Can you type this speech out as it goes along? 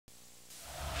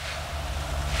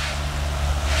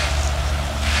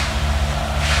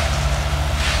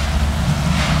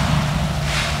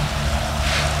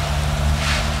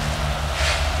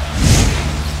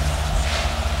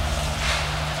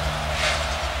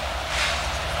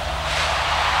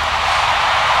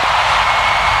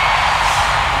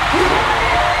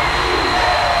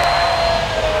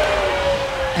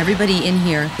Everybody in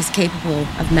here is capable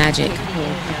of magic.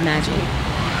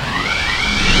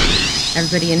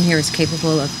 Everybody in here is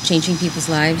capable of changing people's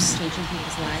lives,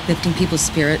 lifting people's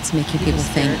spirits, making people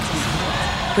think,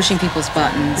 pushing people's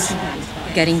buttons,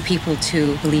 getting people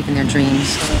to believe in their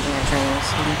dreams.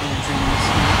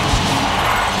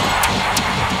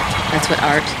 That's what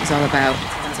art is all about.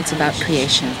 It's about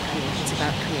creation.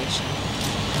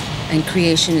 And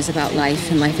creation is about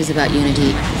life, and life is about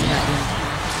unity.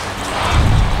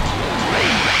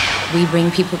 We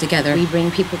bring people together. We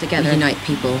unite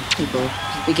people.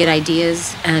 We get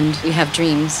ideas, and we have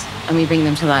dreams, and we bring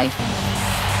them to life.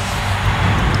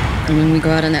 And when we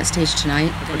go out on that stage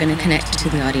tonight, we're going to connect to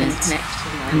the audience,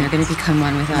 and they're going to become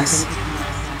one with us.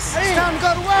 It's time to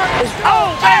go to work. It's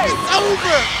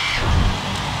over.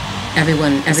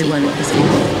 Everyone is equal.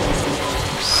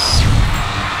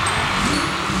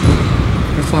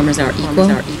 Performers are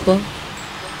equal,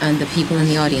 and the people in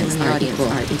the audience are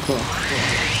equal.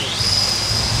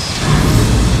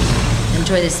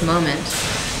 Enjoy this moment.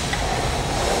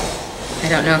 I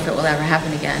don't know if it will ever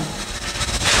happen again.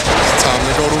 It's time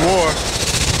to go to war.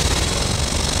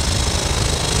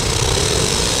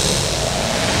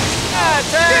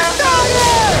 Get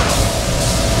started!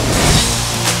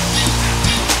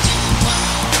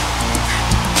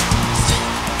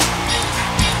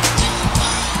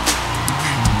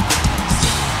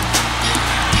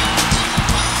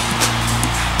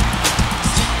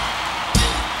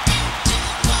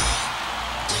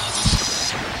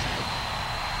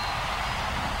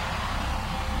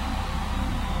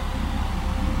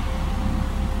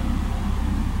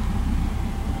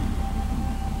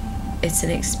 It's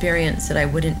an experience that I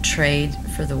wouldn't trade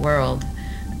for the world,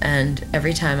 and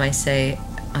every time I say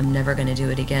I'm never going to do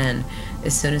it again,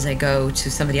 as soon as I go to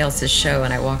somebody else's show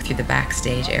and I walk through the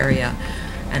backstage area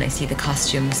and I see the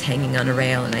costumes hanging on a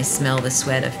rail and I smell the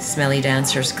sweat of smelly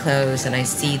dancers' clothes and I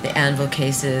see the anvil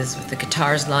cases with the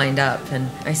guitars lined up and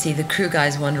I see the crew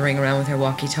guys wandering around with their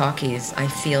walkie-talkies, I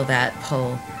feel that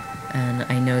pull, and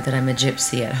I know that I'm a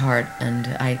gypsy at heart, and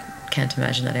I can't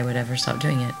imagine that I would ever stop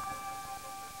doing it.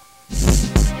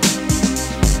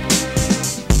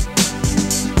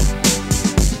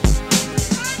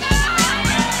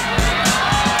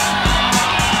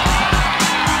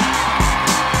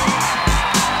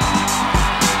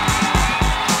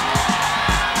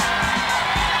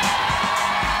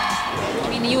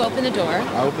 You open the door.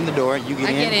 I open the door, you get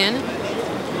in. I get in.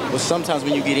 Well, sometimes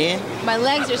when you get in... My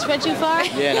legs are spread too far?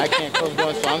 Yeah, and I can't close the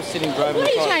door, so I'm sitting driving the car. What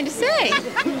are you trying to say?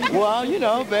 Well, you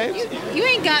know, babe. You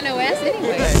ain't got no ass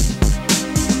anyway.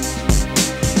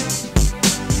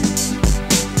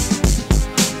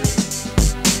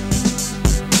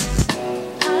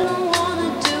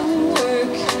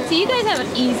 So you guys have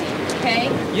it easy, okay?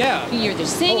 Yeah. You're either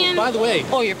singing, by the way,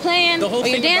 or you're playing, the whole or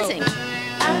you're thing dancing.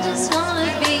 I just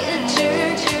wanna be a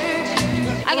church.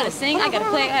 I gotta sing, I gotta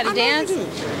play, I gotta dance, and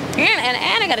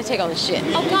I gotta take all this shit.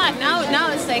 Oh God, now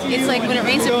it's like when it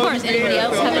rains, of course. Anybody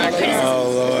else have any criticism? Oh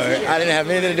Lord, I didn't have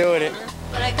anything to do with it.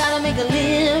 But I gotta make a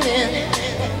living.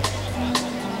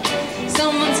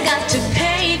 Someone's got to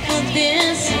pay for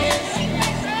this.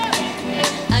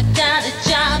 I got a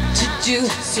job to do,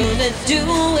 so let's do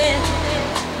it.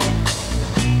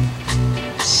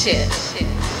 Shit.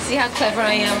 See how clever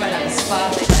I am right on the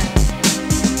spot like that.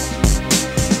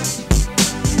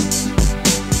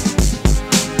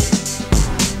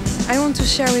 I want to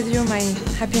share with you my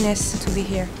happiness to be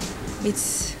here.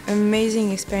 It's an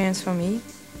amazing experience for me,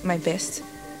 my best.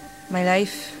 My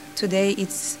life today,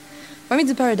 for me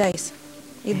it's a paradise.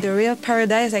 It's the real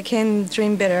paradise. I can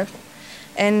dream better.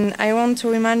 And I want to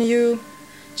remind you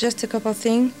just a couple of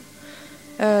things,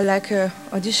 like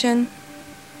audition,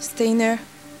 Steiner,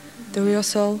 the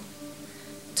rehearsal,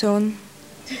 tone,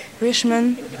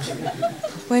 Richmond.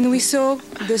 When we saw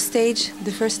the stage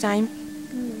the first time,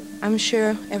 I'm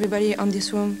sure everybody on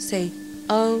this room say,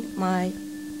 "Oh my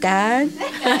God."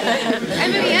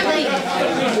 Emily.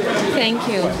 Thank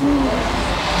you.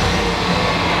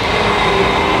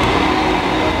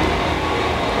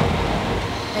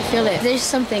 I feel it. There's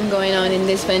something going on in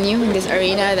this venue, in this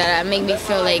arena, that make me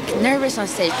feel like nervous on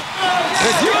stage.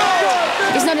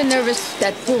 It's not a nervous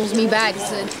that pulls me back.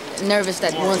 It's a nervous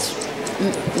that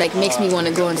makes me want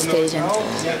to go on stage, and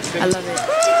I love it.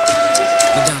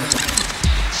 Madonna.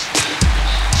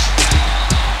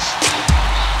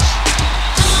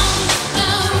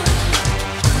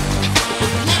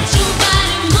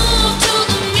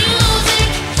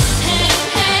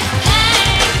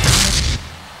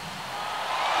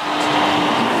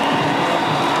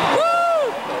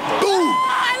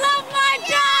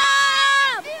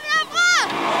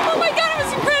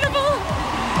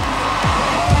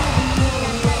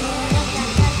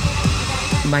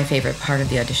 favorite part of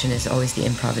the audition is always the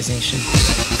improvisation.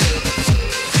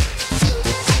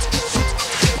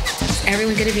 Is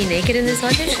everyone going to be naked in this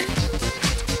audition?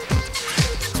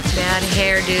 Bad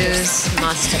hairdos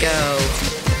must go.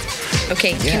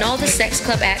 Okay, can all the sex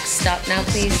club acts stop now,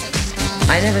 please?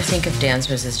 I never think of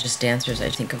dancers as just dancers. I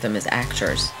think of them as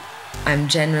actors. I'm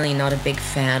generally not a big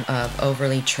fan of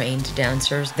overly trained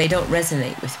dancers. They don't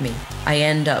resonate with me. I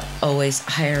end up always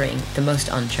hiring the most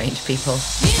untrained people.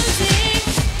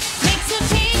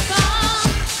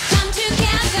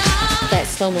 That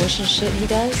slow motion shit he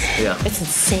does, it's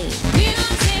insane.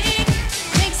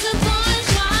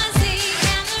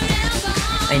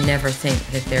 I never think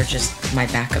that they're just my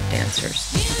backup dancers.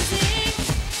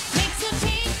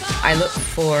 I look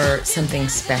for something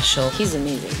special. He's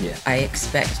amazing. Yeah. I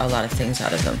expect a lot of things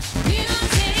out of them.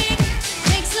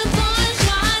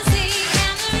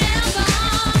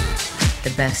 The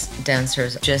best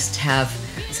dancers just have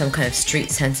some kind of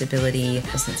street sensibility,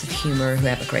 a sense of humor, who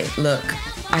have a great look.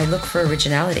 I look for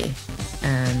originality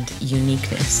and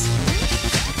uniqueness.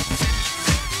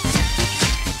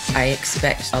 I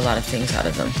expect a lot of things out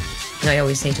of them. And I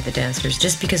always say to the dancers,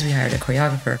 just because we hired a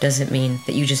choreographer doesn't mean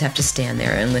that you just have to stand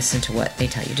there and listen to what they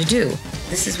tell you to do.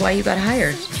 This is why you got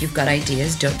hired. If you've got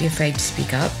ideas, don't be afraid to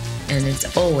speak up. And it's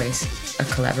always a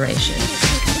collaboration.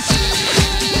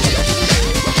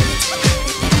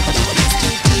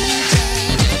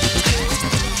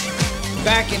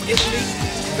 Back in Italy,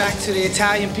 back to the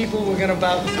Italian people, we're gonna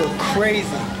about to go crazy.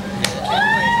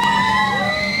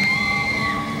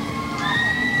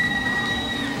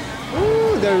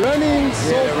 Ooh, they're running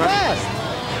so fast.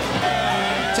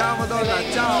 Ciao, Madonna,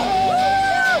 ciao.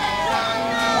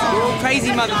 You're all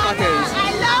crazy motherfuckers.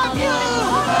 I love you.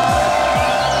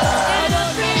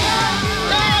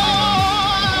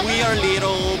 We are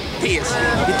little pissed.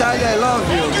 Italia, I love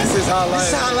you. This is how live.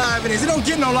 This is how live it is. It don't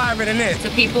get no liver than this. So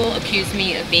people accuse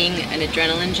me of being an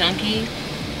adrenaline junkie,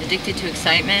 addicted to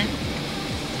excitement.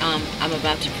 I'm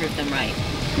about to prove them right.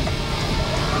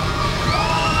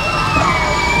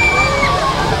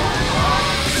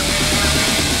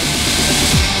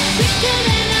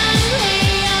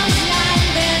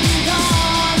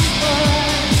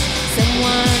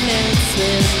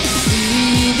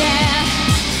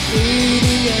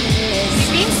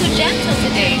 You're being so gentle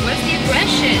today. Where's the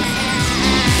aggression?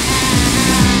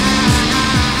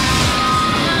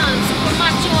 Super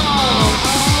macho.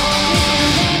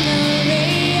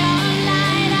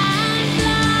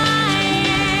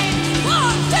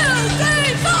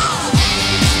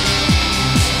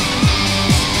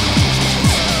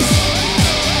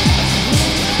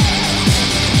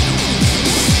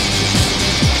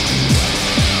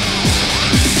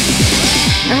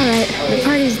 All right, the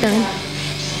party's done.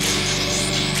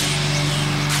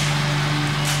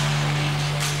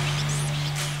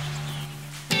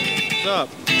 What's up?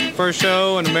 First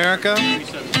show in America.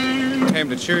 Came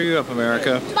to cheer you up,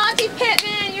 America. Monty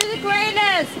Pittman, you're the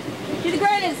greatest. You're the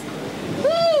greatest.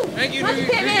 Woo! Thank you, Monty New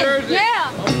Pittman. Jersey.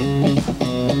 Yeah.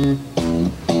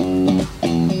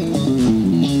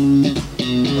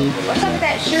 What's up with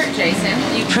that shirt, Jason?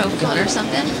 You drove gun or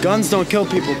something? Guns don't kill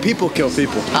people. People kill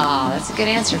people. Oh, that's a good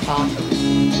answer, Paul.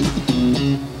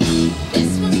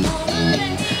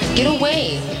 Get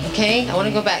away, okay? I want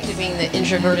to go back to being the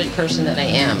introverted person that I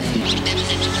am.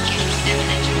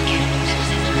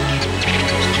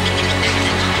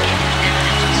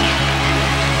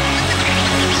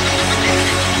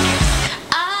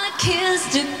 I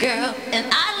kissed a girl and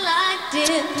I liked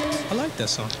it. I like that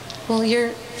song. Well, you're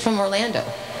from Orlando.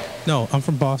 No, I'm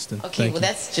from Boston. Okay, Thank well, you.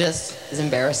 that's just as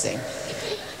embarrassing.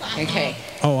 Okay.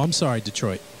 Oh, I'm sorry,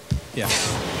 Detroit. Yeah.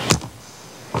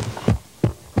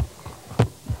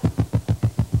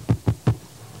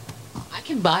 I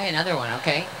can buy another one,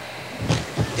 okay?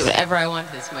 Do whatever I want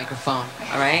to this microphone,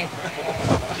 all right?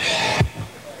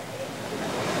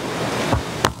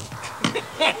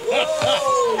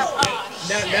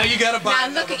 Now you gotta buy. Now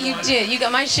look at you did. You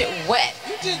got my shit wet.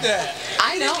 You did that.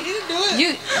 I know. You didn't do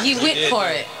it. You went for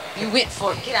it. You went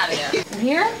for it. Get out of there.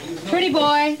 Here? Pretty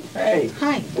boy. Hey.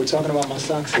 Hi. We're talking about my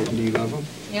socks here. Do you love them?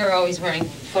 You're always wearing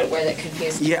footwear that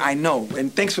confuses me. Yeah, I know.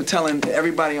 And thanks for telling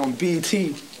everybody on BET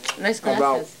Nice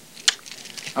glasses.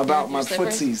 about Your my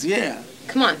slippers? footsies. Yeah.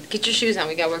 Come on, get your shoes on.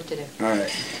 We got work to do. All right.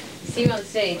 See you on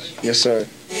stage. Yes, sir.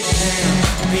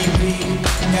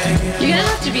 You're gonna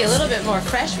have to be a little bit more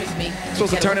fresh with me.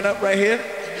 Supposed to turn it up right here?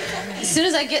 As soon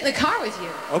as I get in the car with you.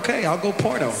 Okay, I'll go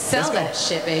porno. Sell Let's go. that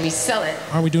shit, baby. Sell it.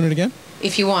 Are we doing it again?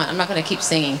 If you want. I'm not gonna keep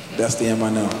singing. That's the end I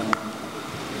know.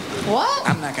 What?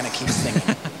 I'm not gonna keep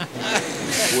singing.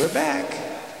 We're back.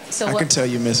 So I what? can tell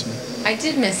you miss me. I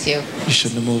did miss you. You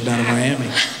shouldn't have moved down to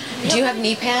Miami. Do you have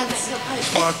knee pads?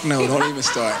 Fuck no, don't even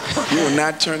start. You are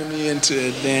not turning me into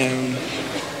a damn...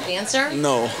 Dancer?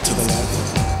 No. To the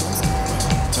left.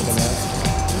 To the left.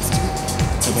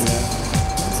 To the left.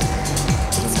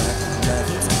 To the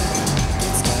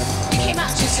left. You came out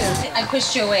too soon. I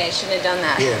pushed you away. I shouldn't have done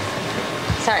that. Yeah.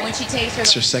 Sorry. When she takes her...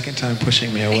 It's your second time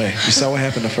pushing me away. You saw what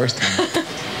happened the first time.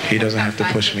 He doesn't have to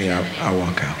push me out. I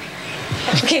walk out.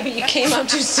 Okay, but you came out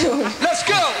too soon. Let's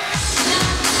go!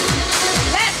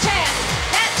 Last chance.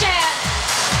 Last chance.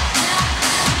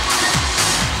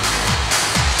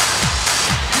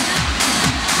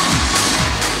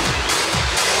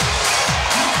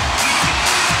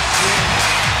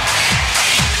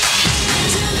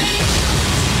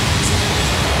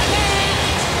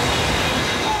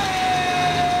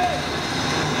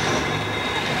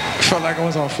 Felt like I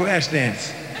was on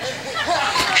Flashdance.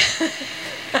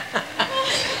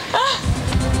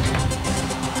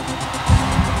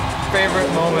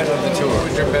 Favorite moment of the tour? What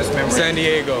was your best memory? San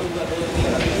Diego.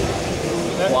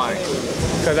 Why?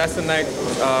 Because that's the night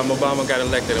Obama got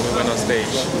elected and we went on stage.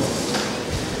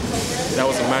 That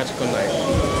was a magical night.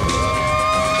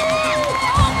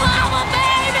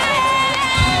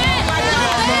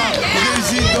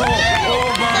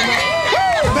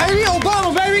 Baby,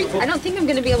 Obama, baby! I don't think I'm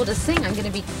going to be able to sing. I'm going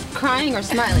to be crying or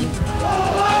smiling.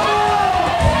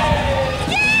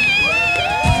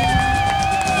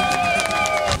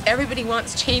 Everybody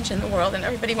wants change in the world and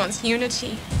everybody wants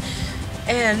unity.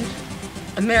 And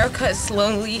America has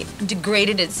slowly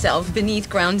degraded itself beneath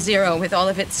ground zero with all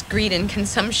of its greed and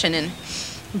consumption and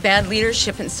bad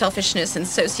leadership and selfishness and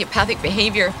sociopathic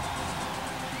behavior.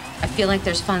 I feel like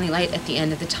there's finally light at the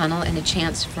end of the tunnel and a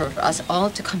chance for us all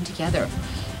to come together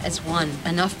as one.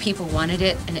 Enough people wanted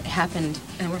it and it happened,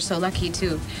 and we're so lucky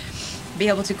to be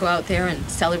able to go out there and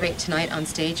celebrate tonight on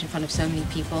stage in front of so many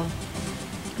people.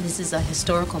 This is a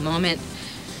historical moment,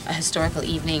 a historical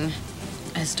evening,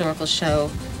 a historical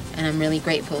show, and I'm really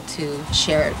grateful to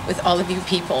share it with all of you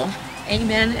people.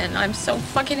 Amen, and I'm so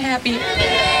fucking happy.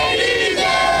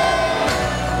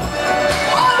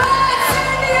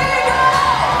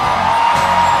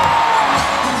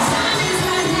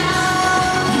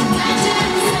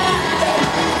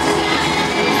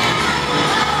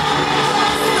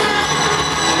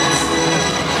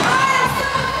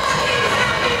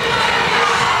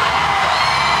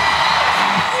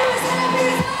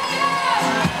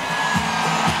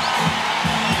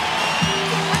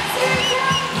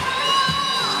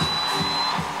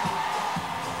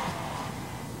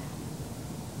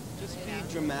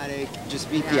 Dramatic, just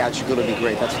be theatrical, it'll be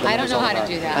great. That's what I don't know how to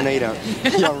do that. I know you don't.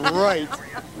 Yeah, right.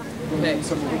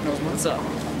 What's up?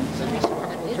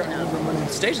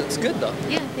 Stage looks good though.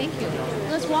 Yeah, thank you.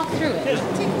 Let's walk through it. Tick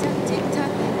tock, tick tock.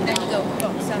 Then you go.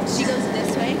 So she goes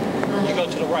this way. You go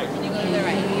to the right. You go to the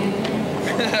right.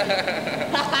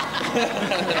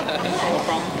 No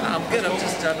problem. I'm good. I'm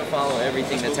just trying to follow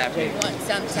everything that's happening.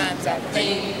 Sometimes I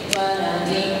think what I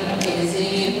need is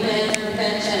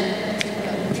intervention.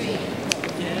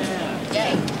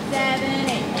 8, 7,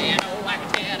 8. You know I can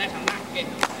tell that I'm not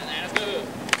getting that is good.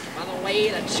 By the way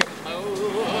that you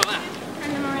move.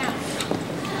 Turn them around.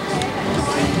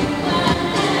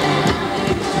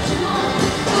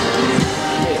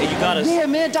 Hey, you got us. Yeah,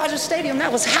 man, Dodger Stadium,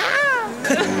 that was high.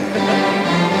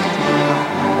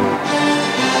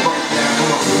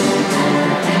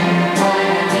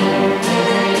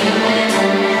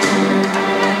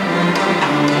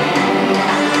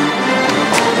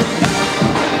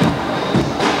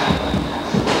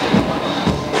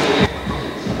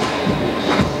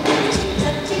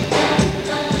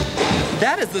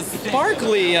 That is a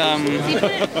sparkly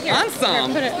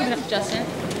ensemble. Put it up, Justin.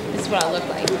 This is what I look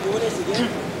like.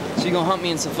 So you gonna hunt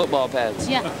me in some football pads?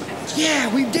 Yeah.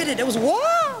 Yeah, we did it. It was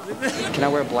wild. Can I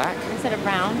wear black? Instead of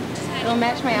brown, it'll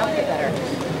match my outfit better.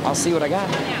 I'll see what I got.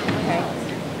 Okay.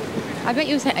 I bet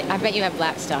you have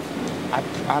black stuff.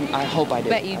 I hope I do.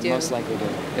 Bet you do. I most likely do.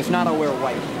 If not, I'll wear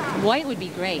white. White would be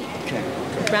great. Okay.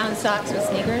 Brown socks with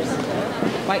sneakers.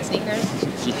 White sneakers.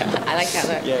 Yeah. I like that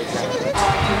look. Yeah, exactly.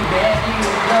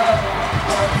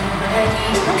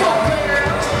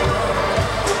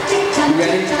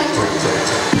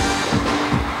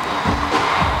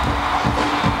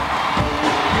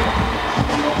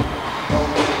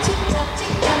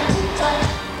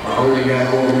 I only got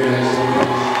 4 minutes.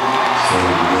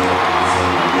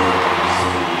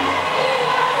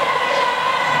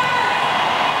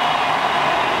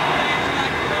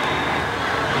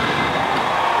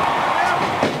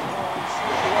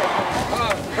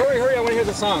 Hurry, I want to hear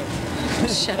the song.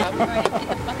 Shut up. Get the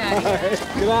fuck out of here.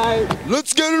 Good night.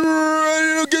 Let's get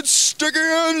ready to get sticky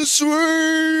and sweet.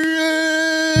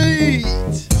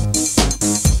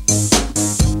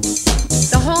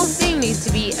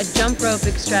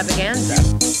 rope extravaganza.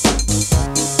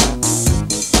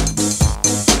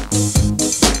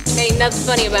 Ain't nothing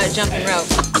funny about jumping rope.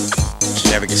 She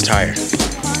never gets tired.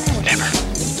 Never.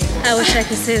 I wish I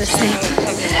could say the same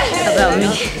about me.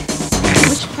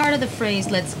 Which part of the phrase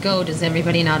 "let's go" does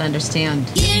everybody not understand?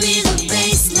 Give me the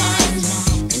baseline,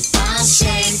 and I'll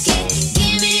shake it.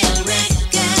 Give me a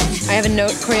record. I have a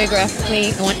note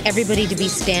choreographically. I want everybody to be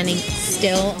standing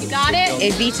still. You got it?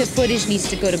 Evita footage needs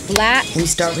to go to black. We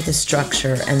start with a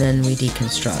structure and then we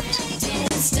deconstruct.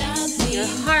 Your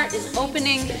heart is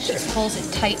opening. She pulls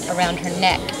it tight around her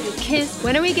neck. You kiss.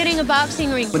 When are we getting a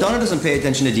boxing ring? Madonna doesn't pay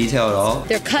attention to detail at all.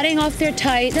 They're cutting off their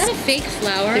tights. Is that a fake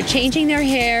flower? They're changing their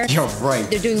hair. You're right.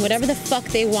 They're doing whatever the fuck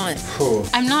they want. Cool.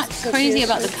 I'm not crazy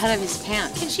about the cut of his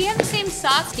pants. Can she have the same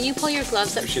socks? Can you pull your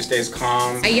gloves up? She stays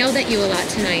calm. I yelled at you a lot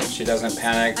tonight. She doesn't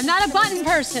panic. I'm not a button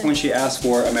person. When she asks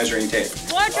for a measuring tape,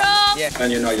 Wardrobe! then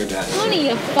you know you're dead. Honey,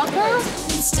 you fucker!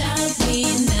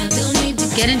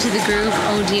 Get into the groove,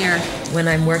 oh dear. When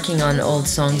I'm working on old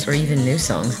songs or even new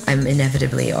songs, I'm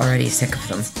inevitably already sick of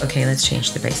them. Okay, let's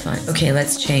change the bass line. Okay,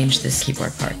 let's change this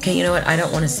keyboard part. Okay, you know what? I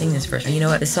don't want to sing this verse. You know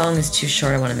what? The song is too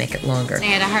short. I want to make it longer. I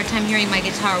had a hard time hearing my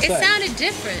guitar. It sounded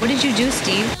different. What did you do,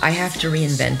 Steve? I have to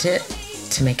reinvent it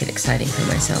to make it exciting for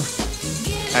myself.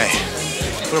 Hey,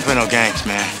 we don't play no games,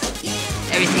 man.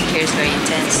 Everything here is very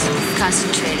intense,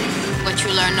 concentrated. What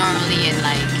you learn normally in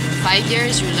like 5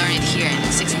 years, you learn it here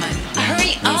in 6 months.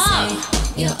 Hurry up!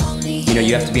 You know,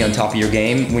 you have to be on top of your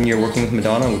game when you're working with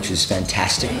Madonna, which is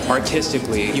fantastic.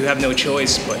 Artistically, you have no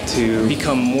choice but to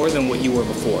become more than what you were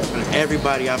before.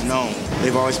 Everybody I've known,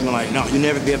 they've always been like, no, you'll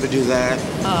never be able to do that.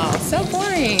 Oh, so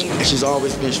boring. And she's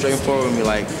always been straightforward with me,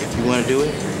 like, if you want to do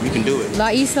it, you can do it. La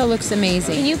Isa looks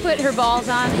amazing. Can you put her balls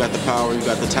on? You got the power, you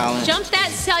got the talent, Jump that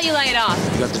cellulite off.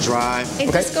 you got the drive. Hey,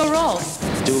 disco roll.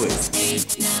 Do it.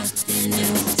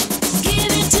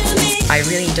 I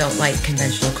really don't like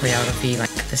conventional choreography, like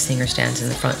the singer stands in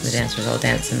the front and the dancers all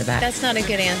dance in the back. That's not a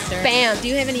good answer. Bam! Do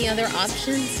you have any other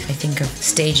options? I think of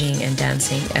staging and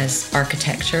dancing as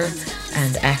architecture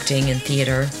and acting and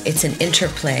theater. It's an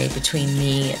interplay between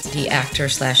me, the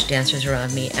actor/dancers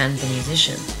around me, and the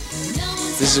musician.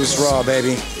 This is raw,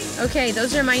 baby. Okay,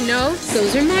 those are my notes.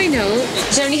 Those are my notes.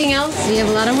 Is there anything else? We have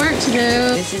a lot of work to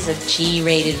do. This is a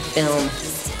G-rated film.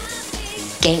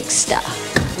 Gangsta.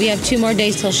 We have 2 more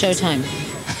days till showtime.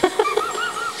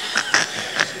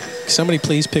 Somebody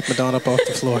please pick Madonna up off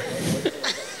the floor.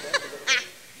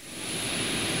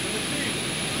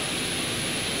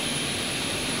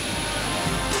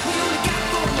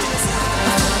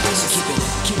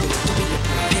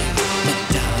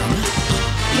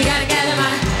 You gotta get in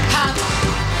my hop.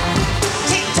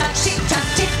 Tick-tock, tick-tock,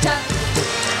 tick-tock.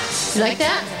 You like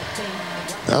that?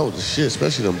 That was the shit,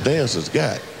 especially them dancers.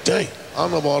 God dang. I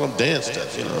don't know about all them dance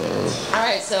steps, you know. All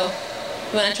right, so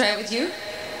you want to try it with you?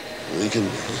 We can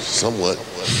somewhat.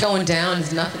 Going down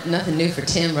is nothing new for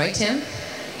Tim, right, Tim?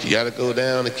 You gotta go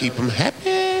down and keep them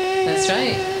happy. That's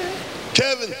right.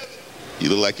 Kevin, you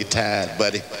look like you're tired,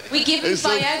 buddy. We give him It's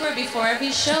so- Viagra before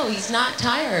every show. He's not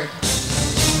tired.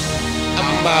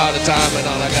 I'm out of time and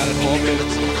all I got is 4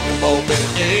 minutes. 4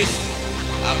 minutes, yeah.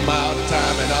 I'm out of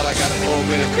time and all I got is 4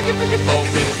 minutes. 4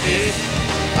 minutes, yeah.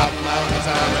 I'm out of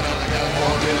time and all I got is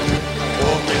 4 minutes.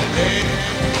 4 minutes, yeah.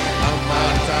 I'm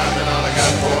out of time and all I got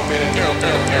is 4 minutes.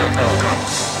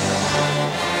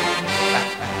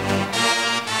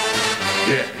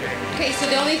 Yeah. Okay, so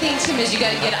the only thing, Tim, is you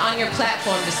got to get on your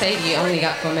platform to say you only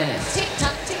got 4 minutes. Tick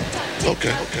tock, tick tock, tick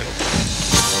tock. Okay.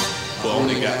 We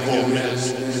only got 4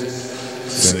 minutes.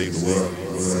 Save the world.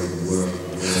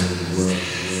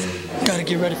 Gotta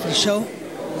get ready for the show.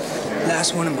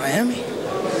 Last one in Miami.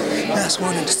 Last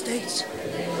one in the States.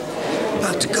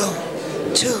 About to go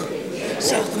to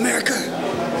South America.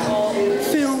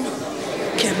 Film.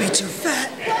 Can't be too fat.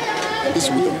 This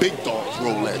is where the big dogs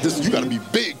roll at. You gotta be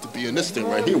big to be in this thing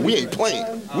right here. We ain't playing.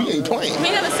 We ain't playing. We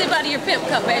have a sip out of your pimp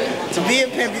cup, baby. To be a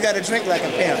pimp, you gotta drink like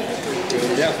a pimp.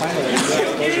 Yeah, finally.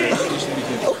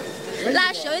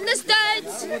 Last show in the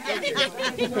States.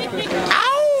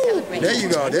 Ow! There you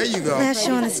go, there you go. Last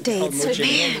show in the States.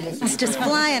 Man, it's just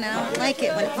flying. I don't like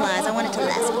it when it flies. I want it to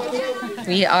last.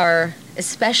 We are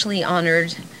especially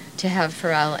honored to have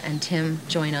Pharrell and Tim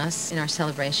join us in our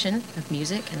celebration of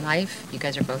music and life. You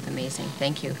guys are both amazing.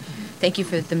 Thank you. Thank you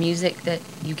for the music that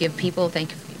you give people.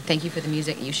 Thank you for the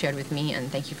music you shared with me, and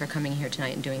thank you for coming here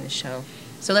tonight and doing the show.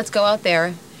 So let's go out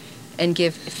there and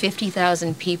give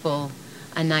 50,000 people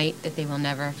a night that they will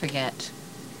never forget.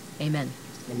 Amen.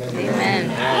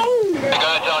 Amen.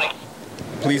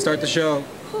 Please start the show.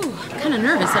 Whew, I'm kind of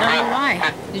nervous. I don't know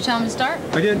why. Did you tell him to start?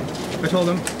 I did. I told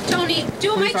him. Tony,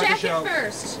 do my Please start the jacket show.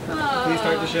 first. Please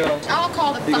start the show. I'll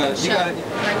call the You got fucking it, show. you got it.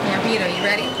 Right now, Vito, you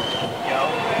ready?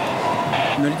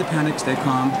 No need to panic. Stay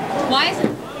calm. Why is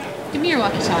it? Give me your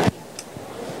walkie-talkie.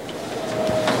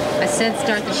 I said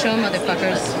start the show,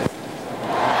 motherfuckers.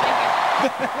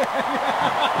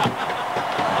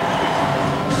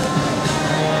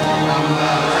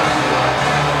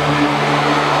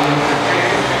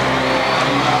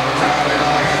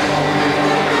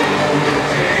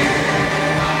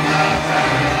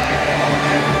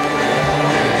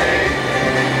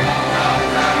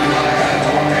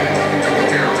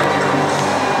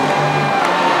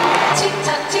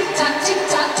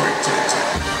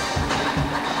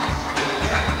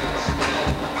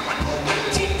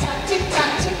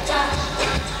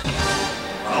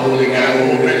 I only got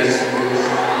 4 minutes.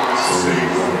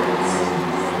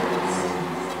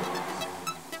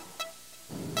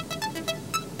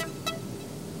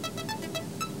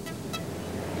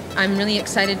 I'm really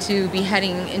excited to be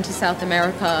heading into South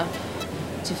America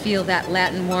to feel that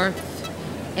Latin warmth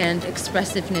and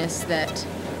expressiveness that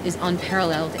is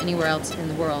unparalleled anywhere else in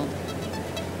the world.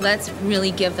 Let's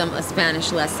really give them a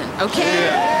Spanish lesson,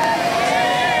 okay?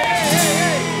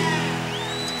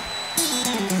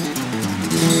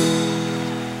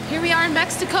 Here we are in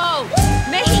Mexico,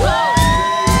 Mexico!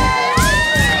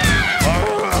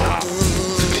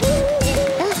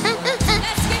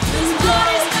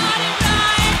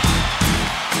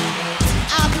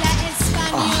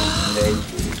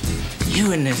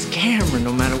 You and this camera,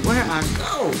 no matter where I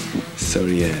go. So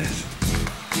yes.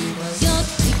 Yo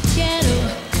te quiero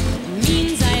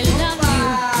means I love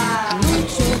you.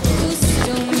 Mucho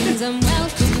gusto means I'm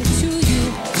welcome to you.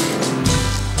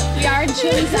 We are in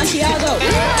Chile, Santiago.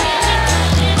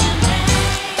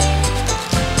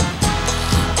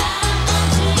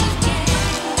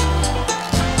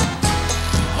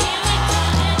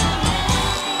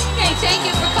 Hey, thank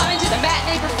you for coming to the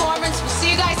matinee performance. We'll see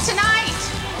you guys tonight.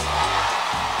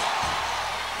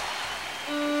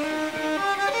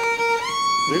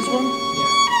 This one?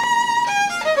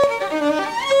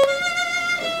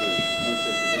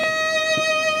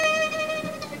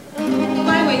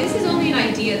 By the way, this is only an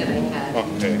idea that I had.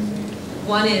 Okay.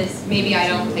 One is maybe I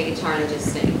don't play guitar and I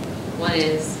just sing. One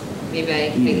is maybe I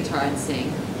play guitar and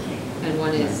sing. And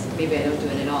one is maybe I don't do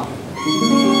it at all.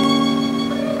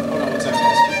 Hold on 1 second.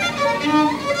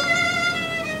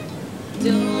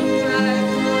 Don't cry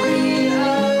for me,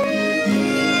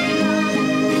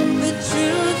 the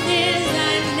truth is I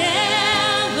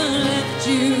never left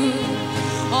you.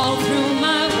 All through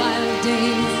my wild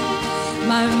days,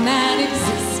 my mad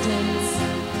existence,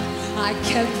 I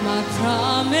kept my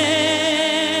promise.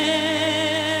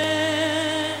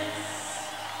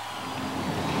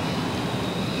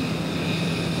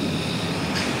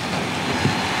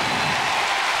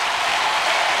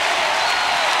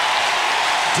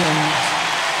 Don't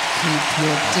keep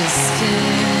your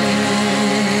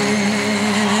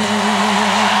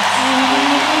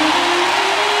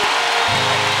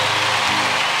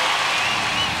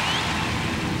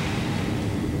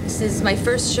This is my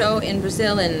first show in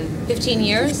Brazil in 15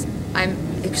 years. I'm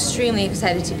extremely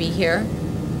excited to be here.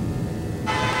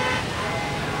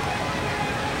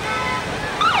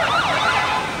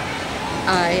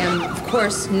 I am, of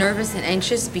course, nervous and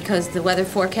anxious because the weather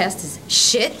forecast is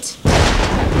shit.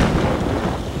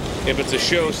 If it's a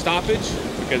show stoppage,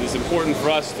 because it's important for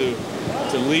us to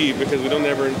leave because we don't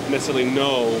ever necessarily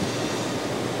know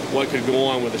what could go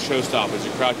on with a show stoppage. The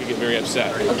crowd could get very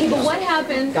upset. Okay, but what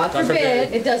happens, God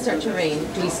forbid, it does start to rain?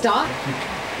 Do we stop?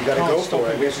 You gotta go for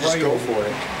it. Just go for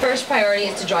it. First priority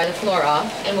is to dry the floor off,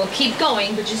 and we'll keep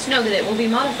going, but just know that it will be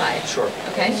modified. Sure.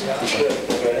 Okay?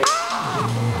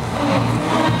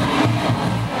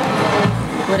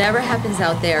 Whatever happens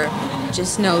out there,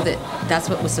 just know that that's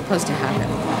what was supposed to happen.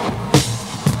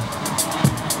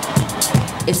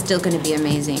 It's still going to be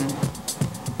amazing.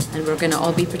 And we're going to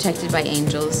all be protected by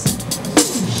angels.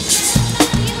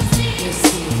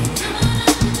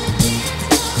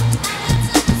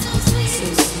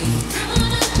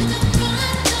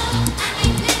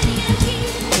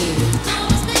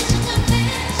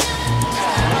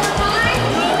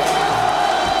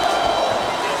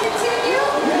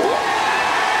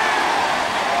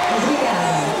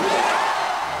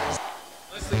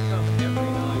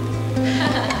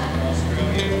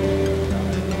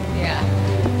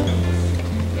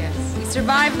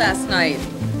 Survived last night,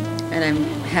 and I'm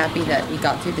happy that we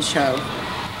got through the show.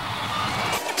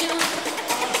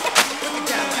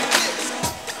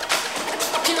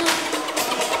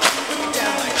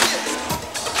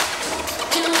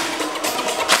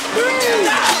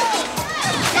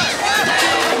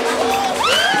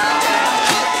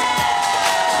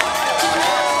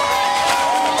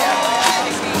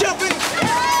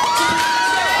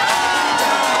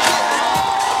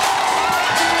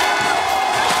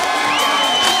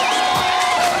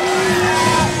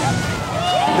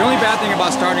 thing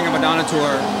about starting a Madonna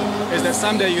tour is that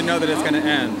someday you know that it's going to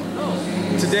end.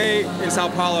 Today in Sao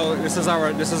Paulo, this is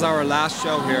our last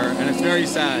show here, and it's very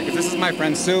sad because this is my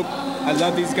friend Soup. I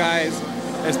love these guys.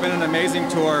 It's been an amazing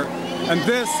tour. And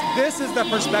this is the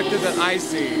perspective that I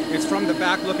see. It's from the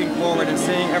back looking forward and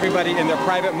seeing everybody in their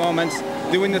private moments,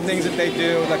 doing the things that they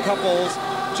do, the couples,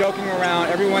 joking around,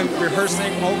 everyone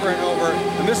rehearsing over and over.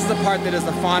 And this is the part that is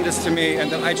the fondest to me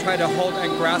and that I try to hold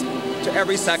and grasp to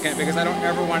every second because I don't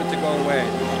ever want it to go away.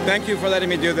 Thank you for letting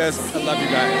me do this. I love you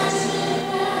guys.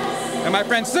 And my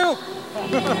friend Soup!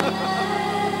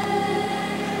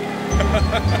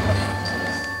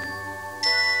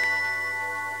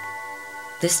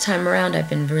 This time around, I've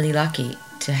been really lucky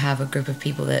to have a group of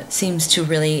people that seems to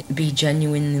really be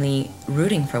genuinely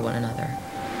rooting for one another.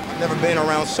 I've never been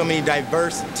around so many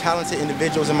diverse, talented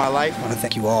individuals in my life. I want to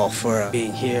thank you all for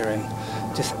being here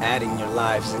and just adding your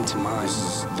lives into mine. This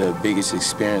is the biggest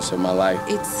experience of my life.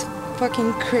 It's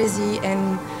fucking crazy,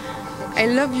 and I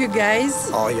love you guys.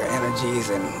 All your energies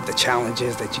and the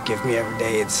challenges that you give me every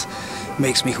day, it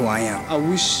makes me who I am. I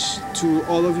wish to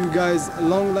all of you guys a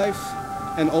long life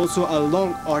and also a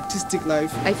long artistic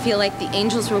life. I feel like the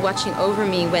angels were watching over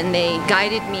me when they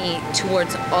guided me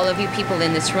towards all of you people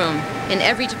in this room, in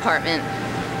every department,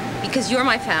 because you're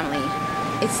my family.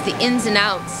 It's the ins and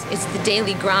outs, it's the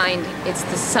daily grind, it's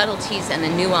the subtleties and the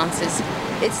nuances.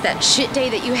 It's that shit day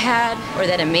that you had, or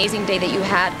that amazing day that you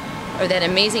had, or that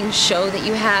amazing show that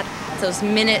you had, those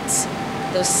minutes,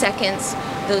 those seconds,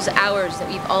 those hours that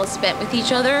we've all spent with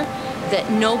each other that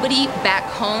nobody back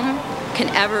home can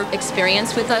ever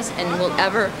experience with us and will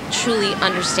ever truly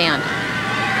understand.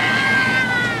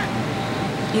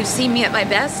 You've seen me at my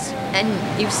best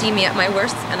and you've seen me at my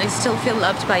worst, and I still feel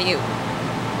loved by you.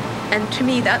 And to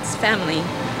me, that's family.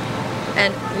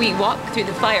 And we walk through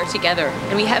the fire together,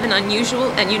 and we have an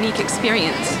unusual and unique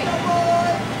experience.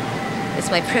 It's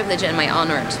my privilege and my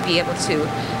honor to be able to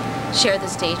share the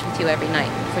stage with you every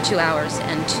night for 2 hours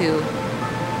and to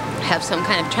have some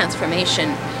kind of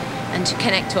transformation and to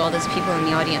connect to all those people in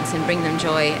the audience and bring them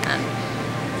joy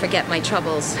and forget my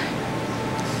troubles.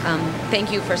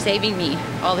 Thank you for saving me,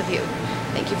 all of you.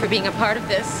 Thank you for being a part of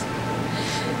this.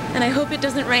 And I hope it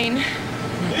doesn't rain.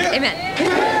 Amen.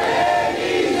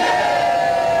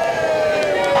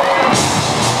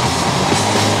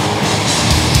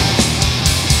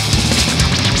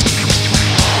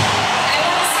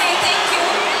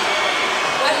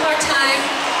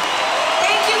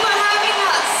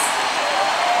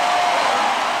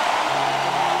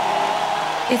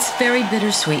 It's very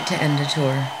bittersweet to end a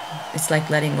tour. It's like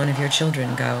letting one of your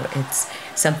children go. It's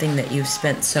something that you've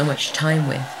spent so much time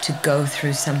with, to go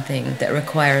through something that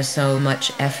requires so much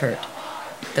effort.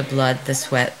 The blood, the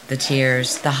sweat, the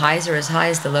tears, the highs are as high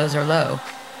as the lows are low.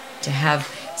 To have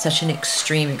such an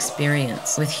extreme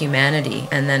experience with humanity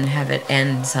and then have it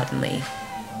end suddenly.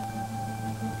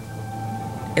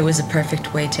 It was a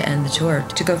perfect way to end the tour.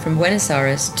 To go from Buenos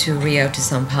Aires to Rio to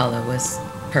Sao Paulo was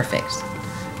perfect,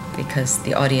 because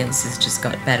the audiences just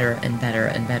got better and better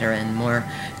and better and more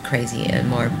crazy and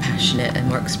more passionate and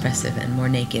more expressive and more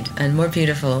naked and more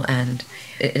beautiful, and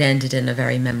it ended in a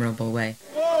very memorable way.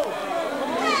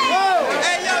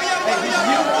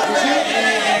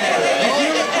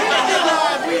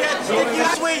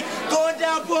 Going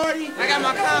down party. I got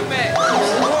my combat.